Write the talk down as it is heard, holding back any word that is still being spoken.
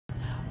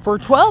For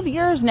 12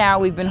 years now,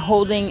 we've been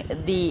holding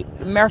the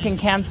American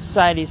Cancer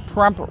Society's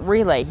Prump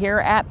Relay here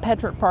at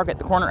Petrack Park at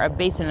the corner of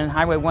Basin and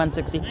Highway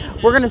 160.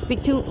 We're going to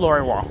speak to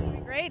Lori Wall.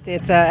 Great.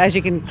 It's as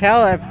you can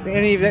tell,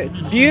 it's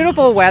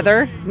beautiful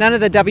weather. None of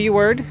the W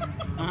word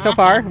so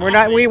far.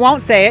 We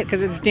won't say it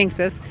because it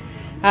jinxes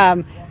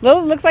us.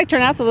 Looks like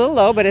turnout's a little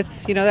low, but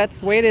it's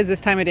that's the way it is this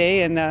time of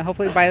day. And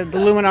hopefully by the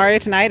Luminaria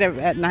tonight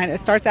at 9, it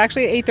starts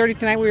actually at 8:30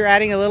 tonight. We were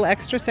adding a little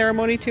extra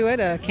ceremony to it,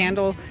 a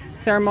candle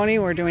ceremony.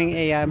 We're doing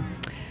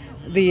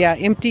the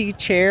empty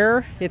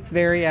chair. It's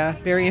very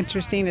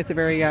interesting. It's a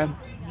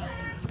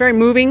very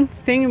moving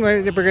thing.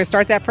 We're going to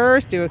start that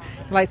first,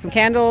 light some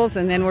candles,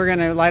 and then we're going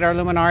to light our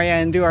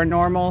Luminaria and do our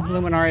normal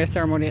Luminaria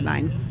ceremony at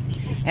 9.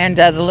 And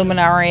the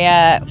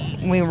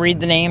Luminaria, we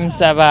read the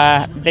names of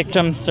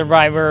victims,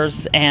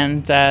 survivors,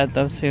 and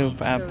those who've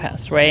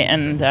passed away,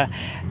 and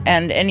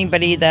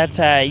anybody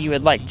that you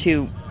would like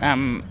to,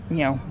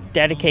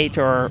 dedicate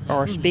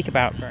or speak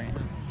about.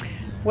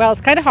 Well,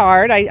 it's kind of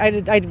hard.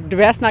 I'd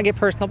best not get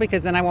personal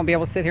because then I won't be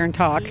able to sit here and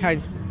talk. I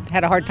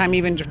had a hard time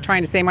even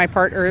trying to say my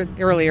part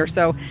earlier.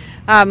 So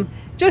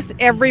just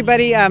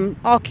everybody,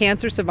 all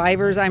cancer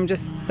survivors, I'm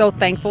just so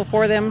thankful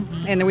for them.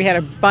 And we had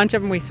a bunch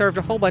of them. We served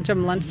a whole bunch of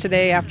them lunch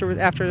today after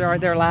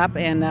their lap.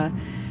 And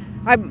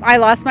I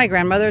lost my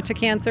grandmother to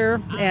cancer,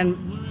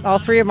 and all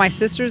 3 of my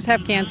sisters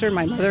have cancer.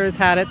 My mother has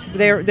had it.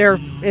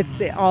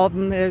 All of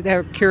them,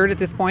 they're cured at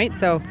this point.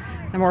 So,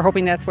 and we're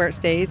hoping that's where it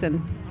stays.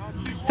 And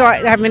so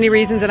I have many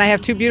reasons, and I have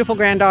 2 beautiful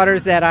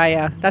granddaughters that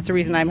that's the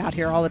reason I'm out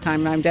here all the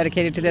time. I'm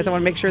dedicated to this. I want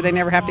to make sure they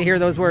never have to hear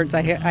those words.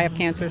 I have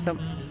cancer. So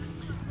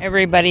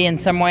everybody in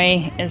some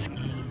way is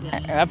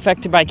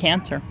affected by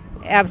cancer.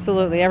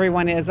 Absolutely,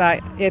 everyone is.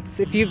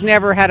 If you've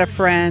never had a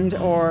friend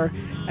or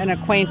an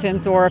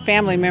acquaintance or a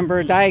family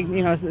member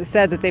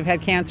said that they've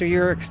had cancer,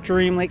 you're an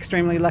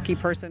extremely lucky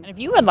person. And if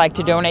you would like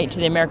to donate to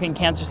the American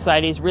Cancer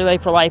Society's Relay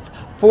for Life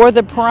for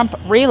the Prump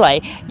Relay,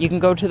 you can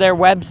go to their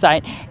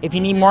website. If you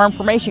need more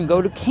information,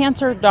 go to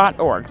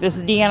cancer.org. This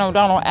is Deanne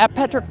O'Donnell at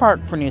Petrack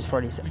Park for News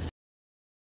 46.